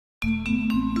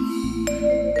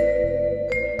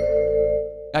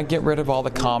I get rid of all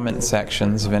the comment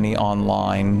sections of any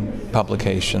online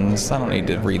publications. I don't need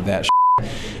to read that shit.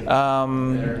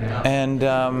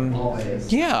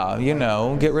 Yeah, you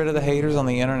know, get rid of the haters on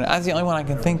the internet. That's the only one I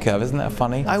can think of. Isn't that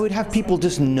funny? I would have people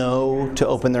just know to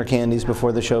open their candies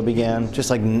before the show began.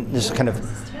 Just kind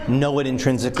of know it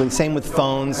intrinsically. Same with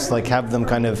phones, like have them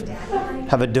kind of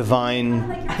have a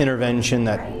divine intervention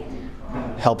that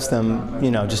helps them, you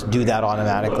know, just do that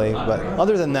automatically. But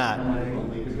other than that,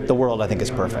 the world, I think,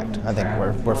 is perfect. I think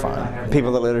we're fine.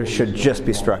 People that litter should just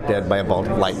be struck dead by a bolt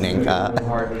of lightning. I'm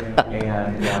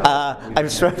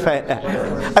struck by.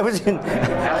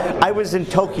 I was in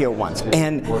Tokyo once,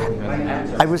 and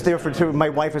I was there for 2. My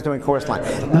wife was doing chorus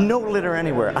line. No litter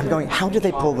anywhere. I'm going, how do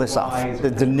they pull this off? The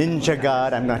ninja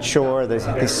god, I'm not sure.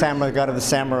 The samurai god of the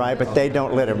samurai, but they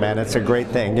don't litter, man. It's a great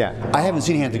thing. Yeah. I haven't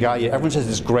seen Hand to God yet. Everyone says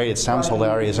it's great. It sounds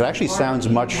hilarious. It actually sounds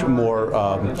much more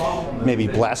maybe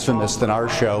blasphemous than our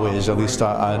show is, at least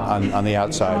on the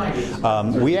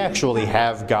outside. We actually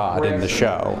have God in the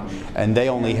show, and they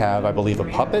only have, I believe, a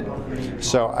puppet.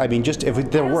 So, I mean, just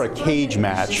if there were a cage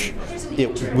match,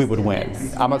 we would win.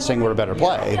 I'm not saying we're a better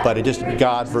play, but it just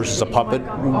God versus a puppet,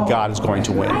 God is going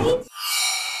to win.